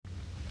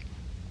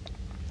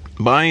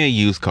Buying a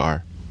used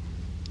car,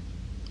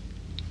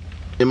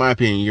 in my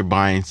opinion, you're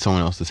buying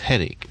someone else's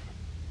headache.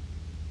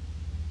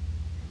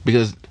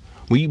 Because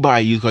when you buy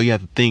a used car, you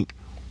have to think,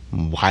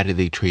 why did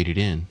they trade it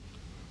in?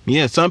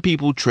 Yeah, some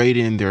people trade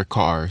in their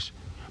cars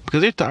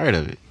because they're tired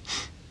of it.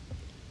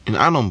 And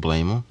I don't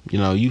blame them. You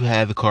know, you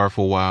have the car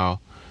for a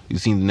while.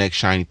 You've seen the next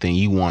shiny thing.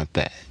 You want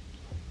that.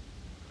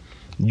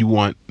 You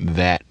want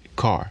that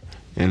car.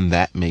 And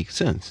that makes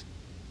sense.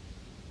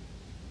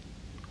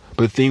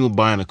 But the thing with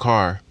buying a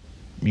car,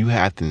 you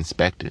have to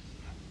inspect it.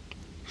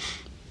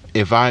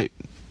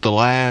 The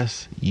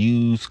last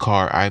used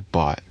car I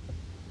bought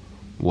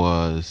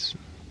was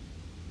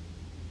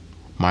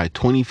my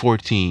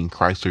 2014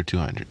 Chrysler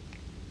 200.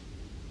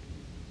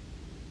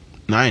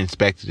 And I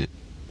inspected it.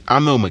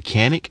 I'm no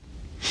mechanic,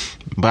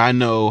 but I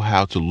know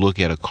how to look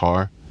at a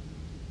car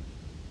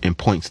and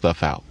point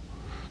stuff out.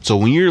 So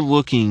when you're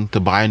looking to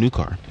buy a new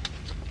car,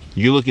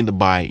 you're looking to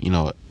buy,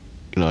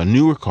 a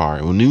newer car,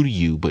 well, new to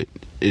you, but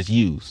it's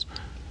used.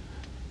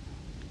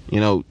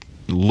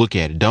 Look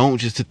at it. Don't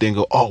just sit there and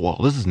go, oh, well,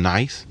 this is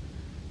nice,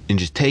 and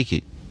just take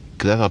it,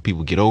 because that's how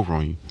people get over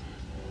on you.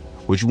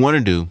 What you want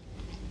to do,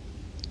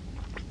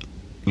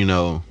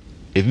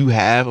 if you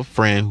have a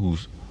friend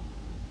who's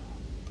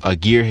a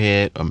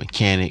gearhead, a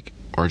mechanic,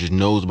 or just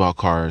knows about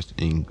cars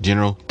in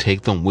general,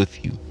 take them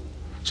with you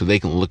so they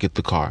can look at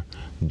the car.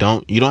 You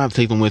don't have to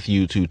take them with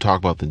you to talk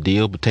about the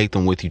deal, but take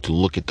them with you to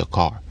look at the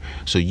car,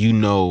 so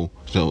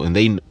and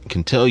they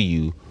can tell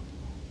you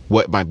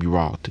what might be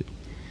wrong with it.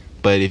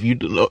 But if you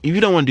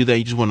don't want to do that,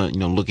 you just want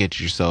to look at it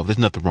yourself. There's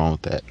nothing wrong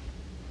with that.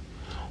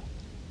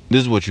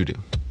 This is what you do.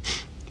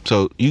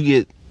 So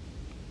you're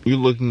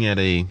looking at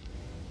a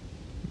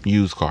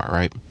used car,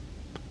 right?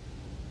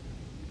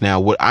 Now,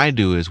 what I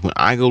do is when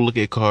I go look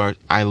at cars,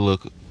 I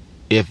look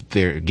if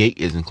their gate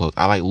isn't closed.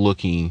 I like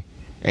looking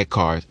at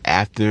cars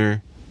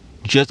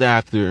just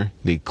after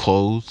they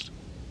closed.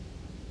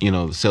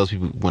 The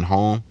salespeople went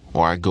home,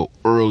 or I go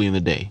early in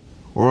the day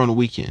or on the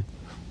weekend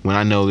when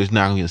I know there's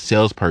not going to be a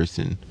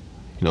salesperson,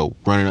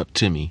 running up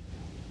to me.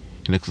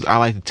 Because I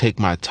like to take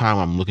my time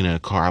when I'm looking at a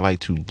car. I like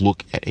to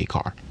look at a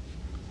car.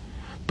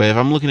 But if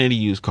I'm looking at a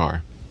used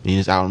car and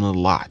it's out on the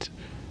lot,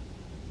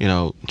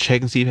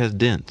 check and see if it has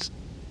dents.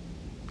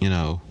 You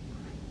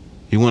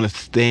want to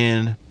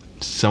stand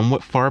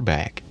somewhat far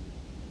back.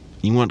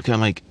 You want to kind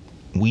of like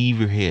weave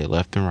your head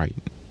left and right.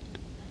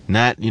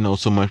 Not,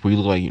 so much where you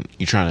look like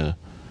you're trying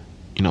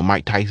to,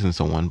 Mike Tyson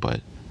someone,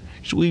 but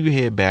just weave your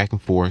head back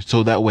and forth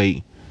so that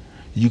way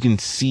you can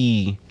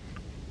see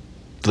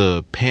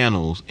the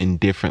panels in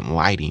different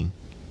lighting.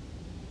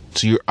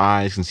 So your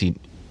eyes can see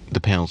the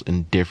panels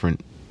in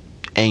different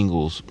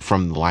angles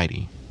from the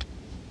lighting.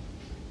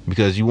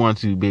 Because you want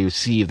to be able to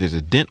see if there's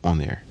a dent on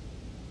there.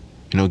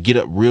 Get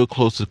up real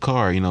close to the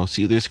car,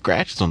 see if there's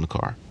scratches on the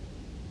car.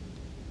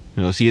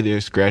 See if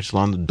there's scratches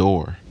on the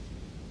door.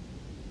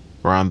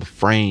 Or on the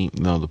frame,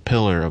 the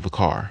pillar of the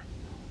car.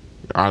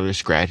 Are there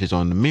scratches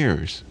on the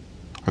mirrors?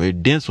 Are there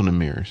dents on the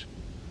mirrors?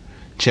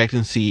 Check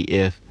and see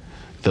if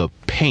the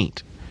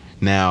paint.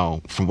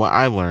 Now, from what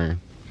I learned,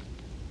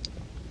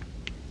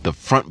 the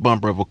front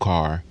bumper of a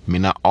car may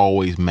not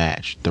always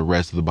match the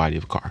rest of the body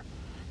of a car.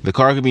 The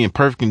car could be in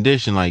perfect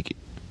condition, like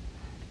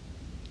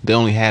they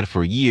only had it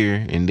for a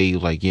year, and they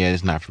like, yeah,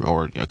 it's not for me.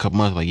 Or a couple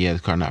months, like, yeah, this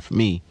car not for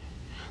me.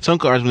 Some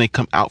cars, when they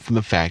come out from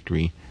the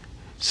factory,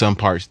 some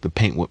parts, the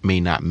paint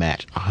may not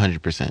match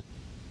 100%.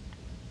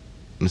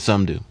 And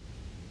some do.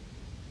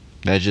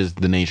 That's just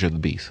the nature of the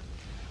beast.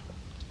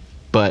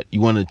 But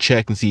you want to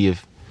check and see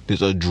if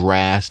there's a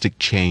drastic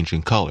change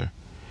in color.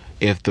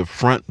 If the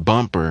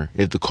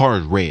car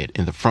is red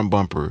and the front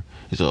bumper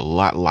is a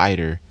lot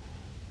lighter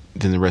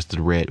than the rest of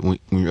the red, when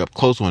you're up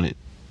close on it,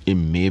 it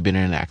may have been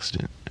an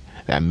accident.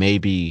 That may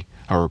be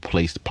a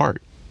replaced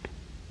part.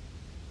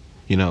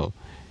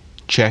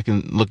 Check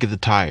and look at the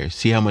tires.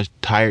 See how much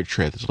tire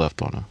tread is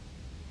left on them.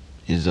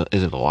 Is it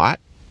a lot?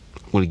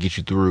 Will it get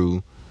you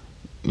through,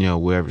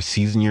 whatever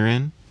season you're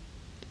in?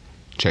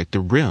 Check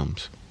the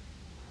rims.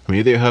 I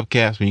mean, if they're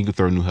hubcaps, you can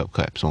throw new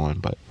hubcaps on,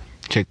 but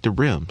check the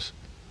rims.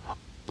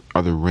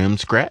 Are the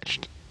rims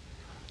scratched?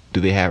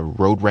 Do they have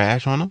road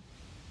rash on them?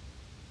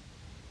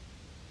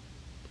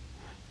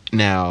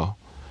 Now,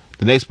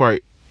 the next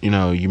part,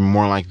 you're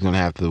more likely going to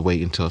have to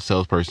wait until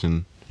you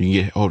can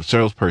get hold of a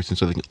salesperson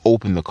so they can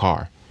open the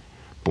car.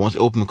 But once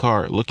you open the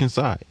car, look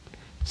inside.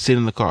 Sit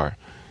in the car.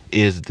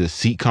 Is the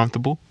seat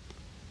comfortable?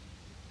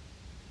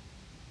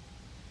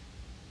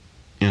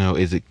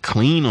 Is it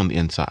clean on the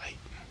inside?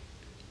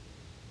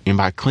 And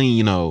by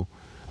clean, I'm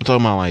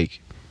talking about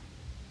like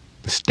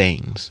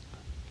stains.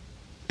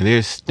 And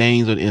there's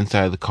stains on the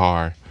inside of the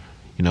car,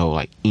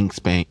 like ink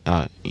stains,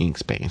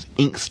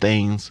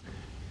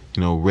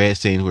 red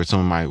stains where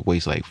someone might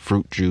waste like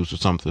fruit juice or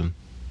something.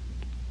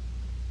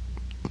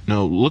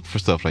 Look for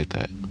stuff like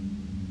that.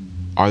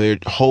 Are there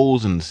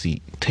holes in the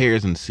seat,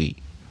 tears in the seat,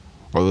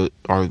 or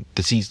are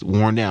the seats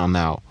worn down?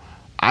 Now,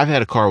 I've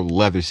had a car with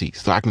leather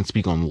seats, so I can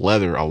speak on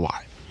leather a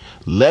lot.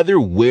 Leather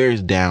wears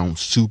down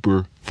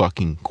super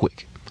fucking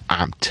quick.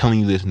 I'm telling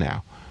you this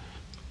now.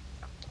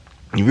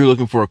 If you're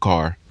looking for a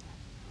car,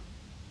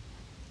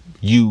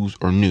 used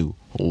or new,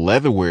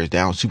 leather wears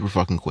down super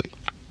fucking quick.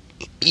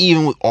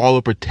 Even with all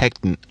the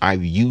protectant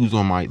I've used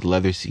on my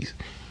leather seats.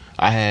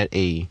 I had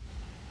a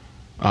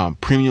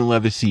premium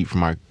leather seat for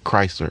my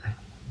Chrysler,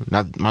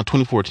 not my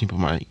 2014, but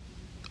my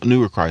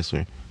newer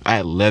Chrysler. I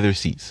had leather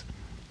seats.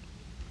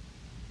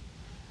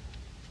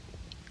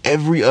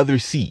 Every other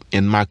seat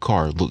in my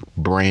car looked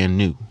brand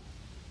new,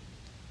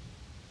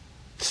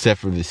 except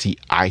for the seat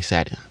I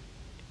sat in.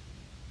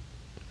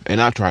 And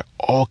I tried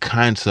all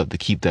kinds of stuff to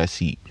keep that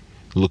seat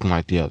looking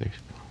like the others.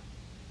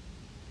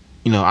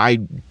 You know, I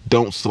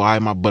don't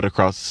slide my butt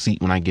across the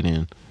seat when I get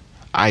in.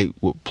 I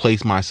would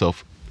place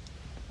myself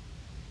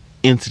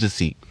into the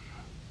seat,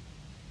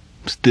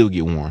 still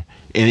get warm,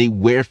 and they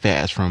wear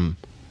fast from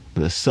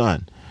the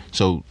sun.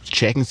 So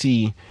check and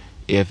see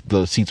if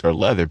the seats are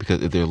leather,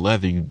 because if they're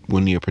leather, you will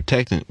need a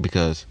protectant,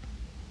 because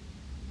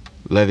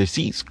leather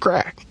seats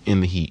crack in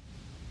the heat,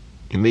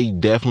 and they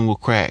definitely will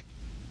crack,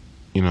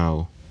 you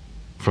know,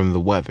 from the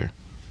weather.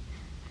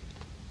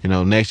 You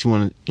know, next you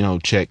want to,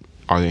 check,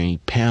 are there any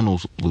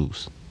panels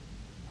loose?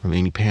 Are there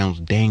any panels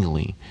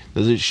dangling?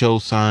 Does it show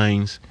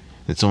signs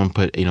that someone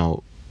put,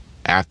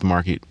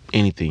 aftermarket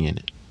anything in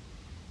it?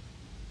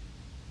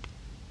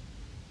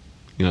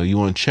 You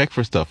want to check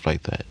for stuff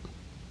like that.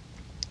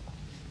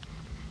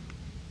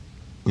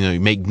 You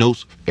make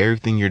notes of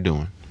everything you're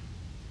doing.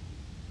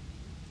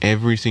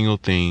 Every single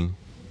thing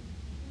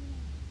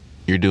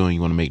you're doing,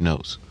 you want to make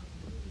notes.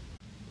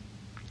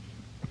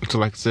 So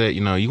like I said,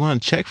 you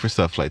want to check for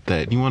stuff like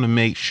that. You want to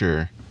make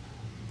sure,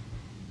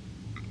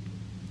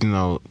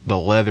 the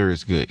leather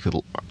is good.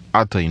 Cause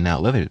I'll tell you now,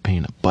 leather is a pain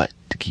in the butt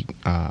to keep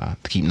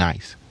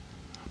nice.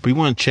 But you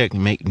want to check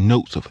and make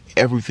notes of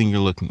everything you're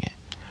looking at.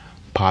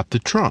 Pop the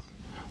trunk.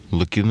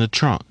 Look in the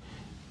trunk.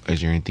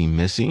 Is there anything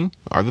missing?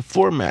 Are the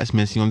floor mats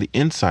missing on the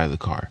inside of the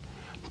car?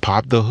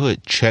 Pop the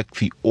hood. Check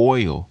the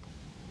oil.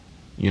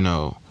 You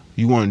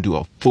want to do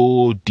a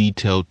full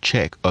detailed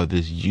check of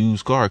this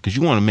used car, because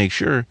you want to make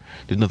sure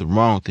there's nothing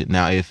wrong with it.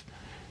 Now, if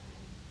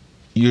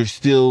you're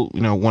still,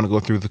 want to go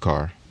through the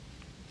car,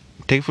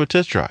 take it for a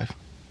test drive.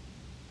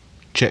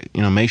 Check,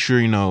 make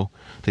sure,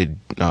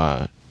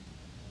 that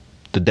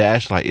the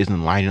dash light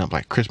isn't lighting up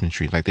like Christmas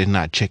tree, like there's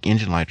not a check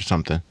engine light or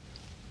something.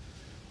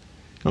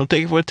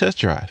 Take it for a test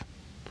drive.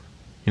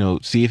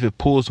 See if it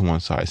pulls to one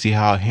side, see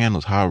how it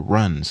handles, how it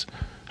runs,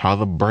 how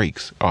the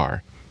brakes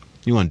are.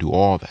 You want to do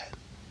all that.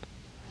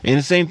 And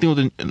the same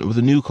thing with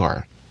a new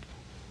car.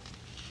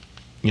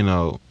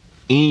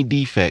 Any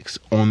defects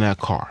on that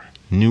car,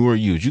 new or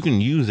used, you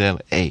can use that.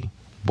 Like, hey,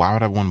 why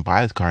would I want to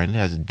buy this car? And it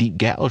has a deep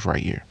gouge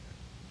right here,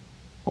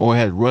 or it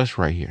has rust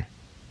right here.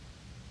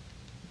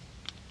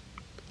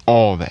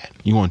 All that.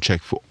 You want to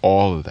check for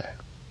all of that.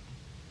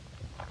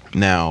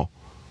 Now,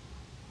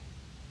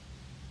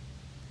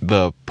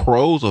 the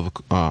pros of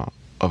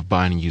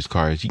buying a used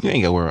car is you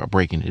ain't got to worry about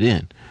breaking it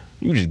in.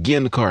 You just get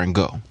in the car and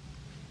go.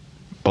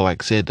 But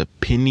like I said,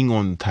 depending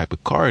on the type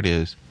of car it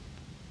is,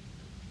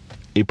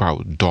 it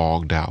probably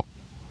dogged out.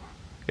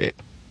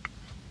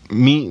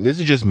 This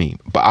is just me,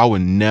 but I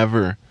would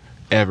never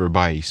ever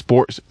buy a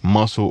sports,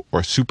 muscle,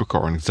 or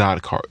supercar, or an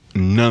exotic car.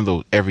 None of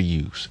those ever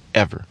used,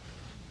 ever.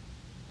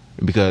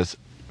 Because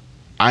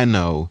I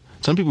know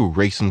some people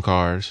race some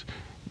cars.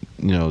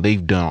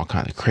 They've done all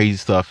kinds of crazy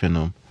stuff in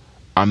them.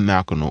 I'm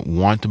not gonna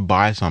want to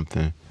buy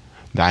something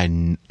that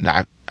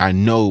I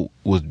know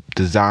was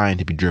designed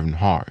to be driven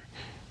hard,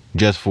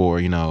 just for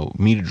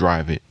me to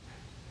drive it,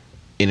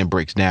 and it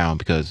breaks down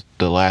because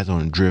the last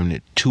one driven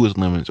it to its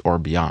limits or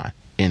beyond,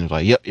 and it's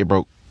like, yep, it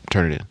broke,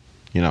 turn it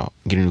in,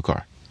 get a new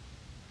car.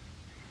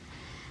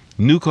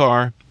 New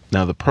car.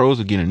 Now the pros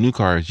of getting a new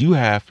car is you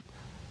have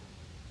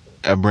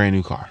a brand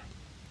new car.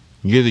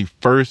 You're the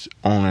first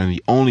owner and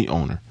the only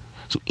owner.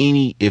 So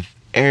if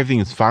everything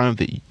is fine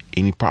with it,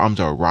 any problems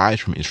that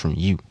arise from it is from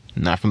you,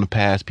 not from the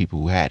past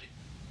people who had it.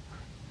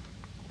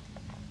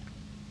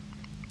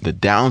 The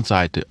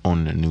downside to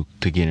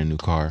getting a new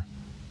car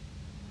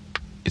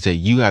is that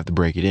you have to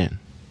break it in.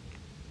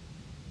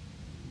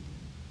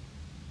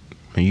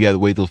 And you have to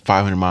wait those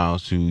 500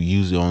 miles to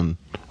use it on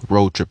a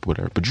road trip or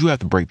whatever. But you have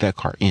to break that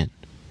car in.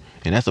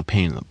 And that's a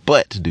pain in the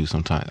butt to do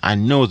sometimes. I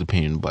know it's a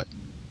pain in the butt.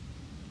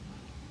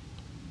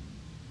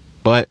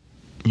 But,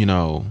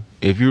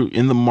 if you're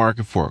in the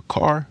market for a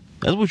car,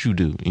 that's what you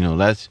do. You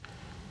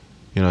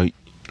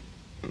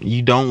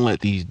don't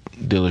let these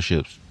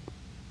dealerships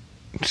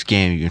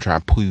scam you and try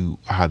to pull you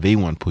how they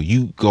want to pull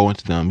you. Go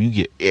into them, you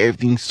get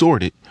everything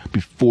sorted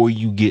before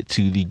you get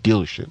to the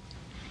dealership,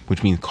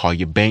 which means call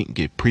your bank,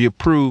 get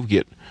pre-approved,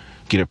 get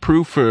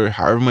approved for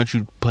however much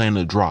you plan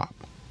to drop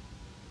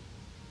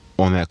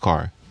on that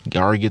car. You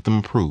already get them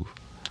approved,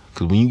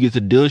 because when you get to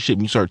the dealership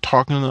and you start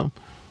talking to them,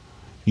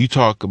 you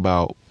talk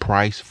about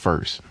price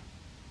first.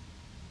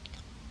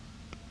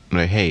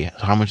 Like, hey,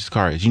 how much this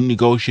car is? You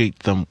negotiate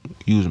them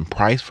using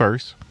price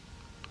first.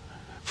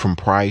 From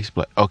price,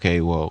 but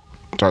okay, well,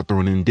 start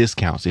throwing in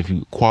discounts if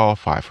you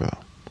qualify for them.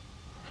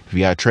 If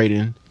you got a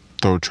trade-in,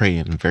 throw a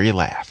trade-in very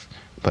last.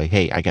 Like,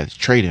 hey, I got this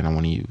trade-in I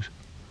want to use.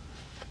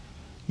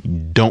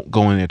 don't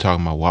go in there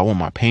talking about, well, I want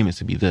my payments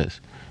to be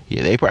this.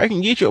 Yeah, they probably can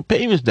get your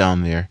payments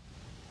down there,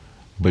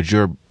 but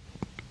your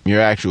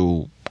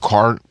actual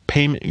car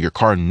payment, your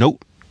car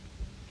note,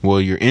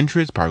 well, your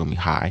interest probably gonna be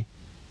high.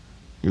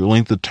 Your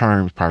length of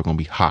term is probably gonna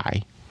be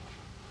high.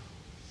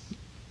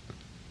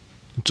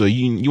 So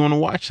you want to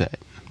watch that.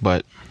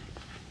 But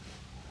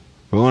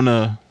we're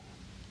gonna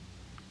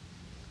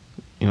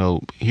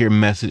hear a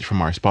message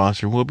from our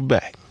sponsor. We'll be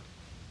back.